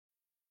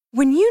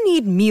When you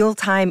need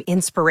mealtime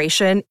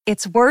inspiration,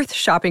 it's worth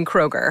shopping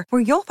Kroger,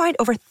 where you'll find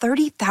over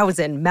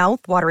 30,000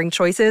 mouth-watering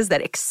choices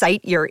that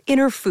excite your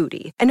inner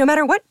foodie. And no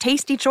matter what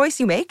tasty choice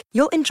you make,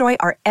 you'll enjoy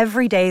our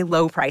everyday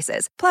low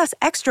prices, plus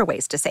extra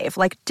ways to save,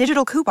 like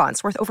digital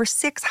coupons worth over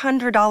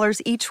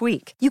 $600 each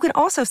week. You can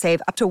also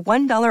save up to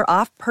 $1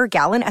 off per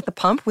gallon at the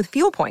pump with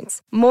fuel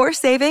points. More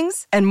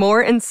savings and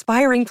more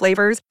inspiring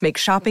flavors make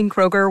shopping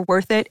Kroger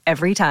worth it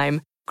every time.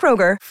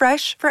 Kroger,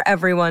 fresh for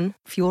everyone.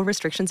 Fuel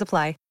restrictions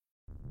apply.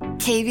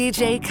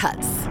 KVJ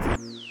Cuts.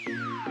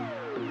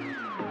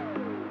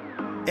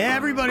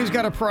 Everybody's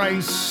got a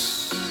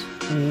price.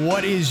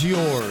 What is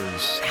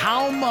yours?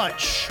 How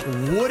much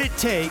would it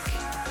take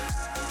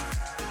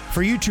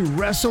for you to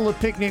wrestle a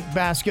picnic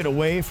basket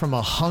away from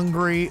a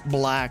hungry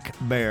black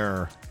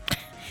bear?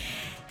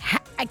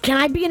 Can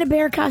I be in a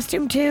bear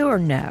costume too, or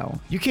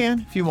no? You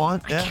can if you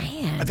want. I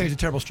can. I think it's a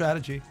terrible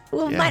strategy.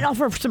 Well, it might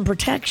offer some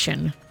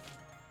protection.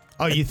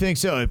 Oh, you think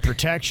so?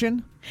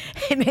 Protection?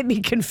 It made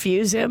me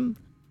confuse him.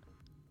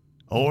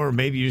 Or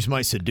maybe you just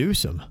might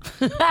seduce him.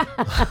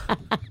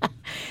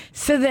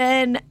 So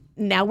then,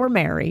 now we're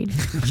married.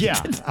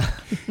 Yeah.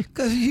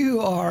 Because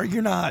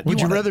you're not. Would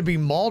you rather be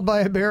mauled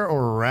by a bear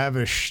or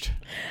ravished?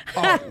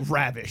 Oh,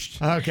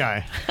 ravished.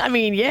 Okay. I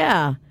mean,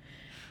 yeah.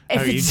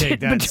 If you it's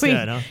take that between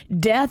instead, huh?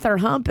 death or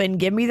humping,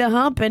 give me the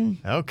humping.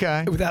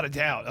 Okay. Without a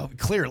doubt. Oh,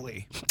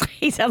 clearly.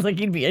 He sounds like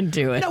he'd be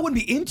into it. I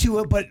wouldn't be into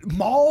it, but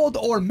mauled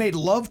or made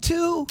love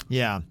to?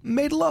 Yeah.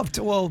 Made love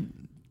to. Well,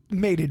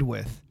 mated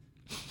with.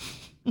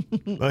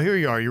 Well, here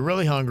you are. You're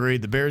really hungry.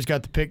 The bear's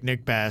got the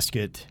picnic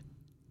basket.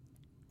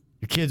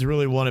 Your kids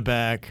really want it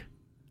back.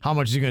 How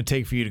much is it going to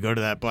take for you to go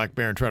to that black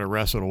bear and try to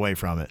wrestle it away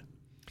from it?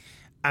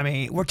 I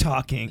mean, we're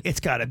talking, it's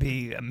got to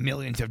be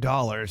millions of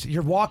dollars.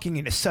 You're walking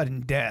into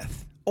sudden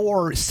death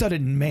or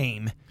sudden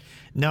maim.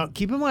 Now,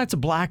 keep in mind it's a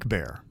black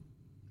bear.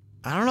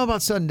 I don't know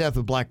about sudden death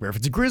with black bear. If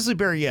it's a grizzly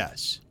bear,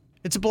 yes.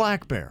 It's a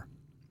black bear.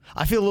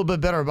 I feel a little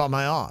bit better about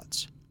my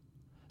odds.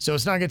 So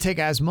it's not going to take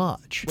as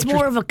much. It's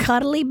more of a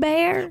cuddly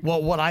bear?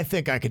 Well, what I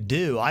think I could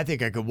do, I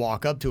think I could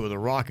walk up to it with a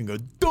rock and go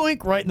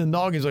doink right in the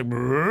noggin. It's like,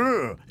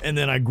 brrr, and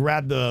then I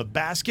grab the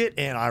basket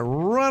and I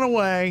run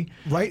away.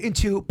 Right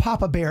into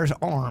Papa Bear's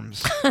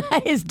arms.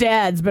 His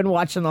dad's been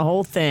watching the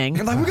whole thing.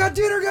 And like, we got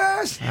dinner,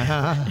 guys.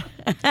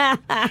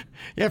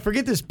 Yeah,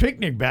 forget this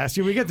picnic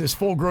basket. We got this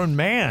full-grown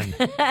man.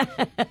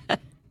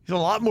 He's a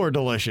lot more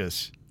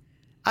delicious.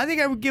 I think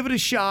I would give it a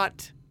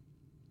shot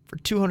for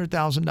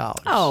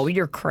 $200,000. Oh,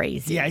 you're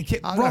crazy. Yeah,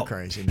 I'm not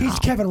crazy. No. He's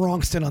Kevin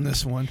Wrongston on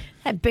this one.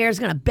 That bear's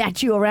going to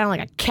bat you around like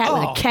a cat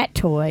with a cat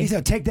toy. He's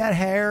going to take that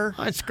hair.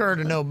 I'm scared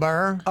of no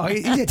bear. Oh,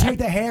 he's going to take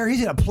the hair.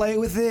 He's going to play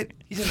with it.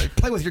 He's going to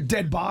play with your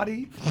dead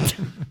body.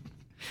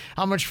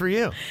 How much for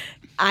you?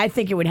 I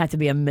think it would have to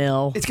be $1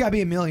 million. It's got to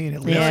be $1 million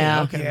at least.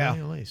 Yeah. Okay, Yeah. $1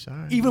 million at least. All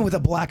right. Even with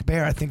a black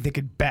bear, I think they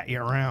could bat you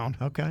around.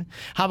 Okay.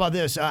 How about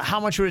this? How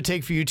much would it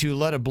take for you to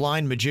let a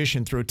blind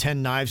magician throw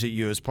 10 knives at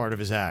you as part of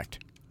his act?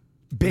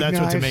 Big That's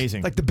knives, what's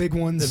amazing. Like the big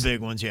ones. The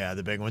big ones, yeah,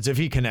 the big ones. If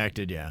he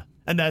connected, yeah.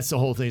 And that's the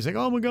whole thing. He's like,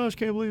 oh my gosh,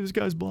 can't believe this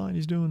guy's blind.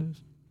 He's doing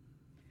this.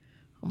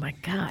 Oh my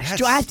gosh.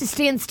 Do I have to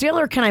stand still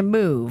or can I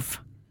move?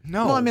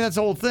 No. Well, I mean, that's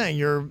the whole thing.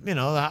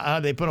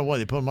 They put him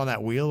They put him on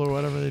that wheel or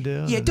whatever they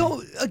do.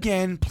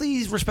 Yeah,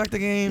 please respect the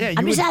game. Yeah,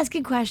 I'm just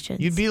asking questions.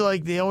 You'd be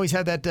like, they always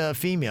had that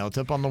female. It's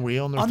up on the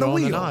wheel and they're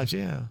throwing the knives.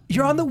 Yeah.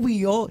 You're on the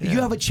wheel. Yeah.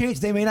 You have a chance.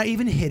 They may not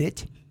even hit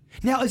it.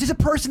 Now, is this a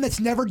person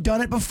that's never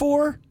done it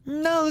before?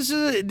 No,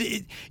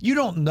 you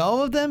don't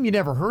know of them. You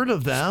never heard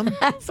of them.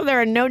 So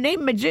they're a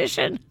no-name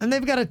magician. And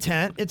they've got a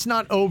tent. It's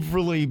not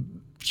overly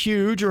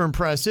huge or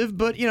impressive,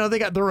 but, they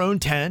got their own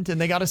tent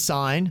and they got a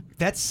sign.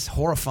 That's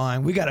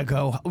horrifying. We got to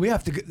go. We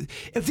have to go.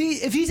 If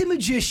he's a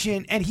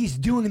magician and he's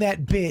doing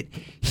that bit,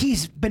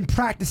 he's been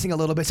practicing a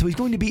little bit, so he's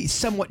going to be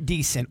somewhat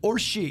decent. Or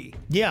she.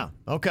 Yeah,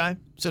 okay.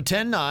 So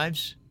 10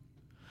 knives.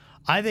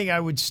 I think I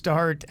would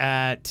start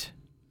at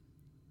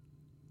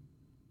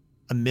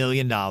 $1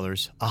 million,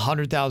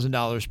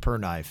 $100,000 per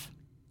knife.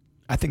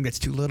 I think that's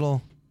too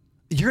little.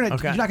 You're not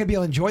going to be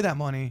able to enjoy that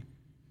money.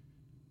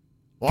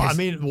 Well, I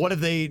mean, what if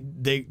they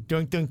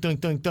dunk, dunk, dunk,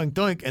 dunk, dunk,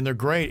 dunk, and they're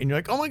great, and you're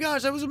like, oh my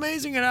gosh, that was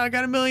amazing, and I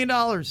got $1 million.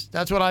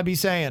 That's what I'd be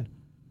saying.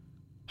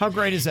 How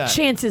great is that?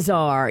 Chances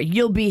are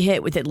you'll be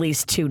hit with at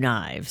least 2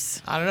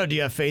 knives. I don't know. Do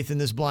you have faith in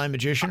this blind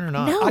magician or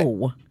not?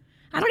 No.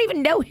 I don't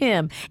even know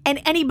him.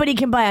 And anybody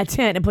can buy a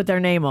tent and put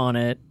their name on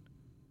it.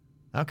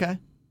 Okay.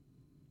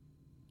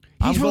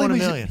 He's I'm really going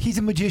 $1 million. He's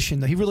a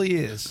magician, though. He really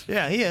is.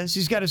 Yeah, he is.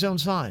 He's got his own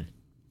sign.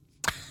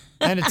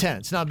 And a tent.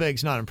 It's not big,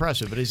 it's not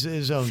impressive, but it's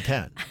his own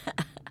tent.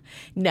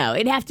 No,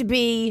 it'd have to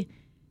be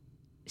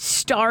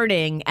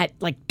starting at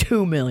like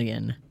 $2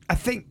 million. I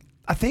think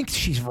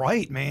she's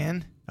right,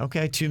 man.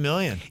 Okay, $2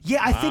 million.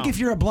 Yeah, I think if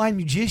you're a blind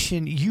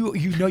magician, you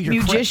know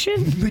you're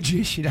magician.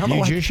 Magician. I don't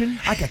Magician?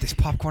 know why I got this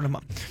popcorn in my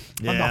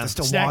mouth is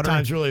still Snack watering.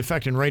 time's really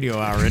affecting radio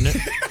hour, isn't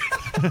it?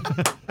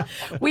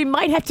 We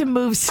might have to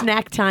move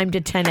snack time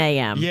to 10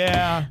 a.m.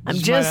 Yeah. I'm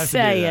just might have just to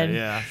do that, saying.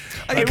 yeah.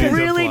 It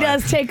really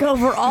does take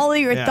over all of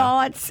your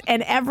thoughts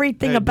and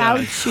everything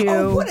about you.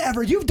 Oh,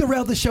 whatever. You've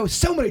derailed the show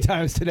so many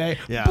times today.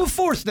 Yeah.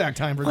 Before snack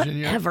time,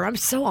 Virginia. Whatever. I'm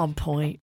so on point.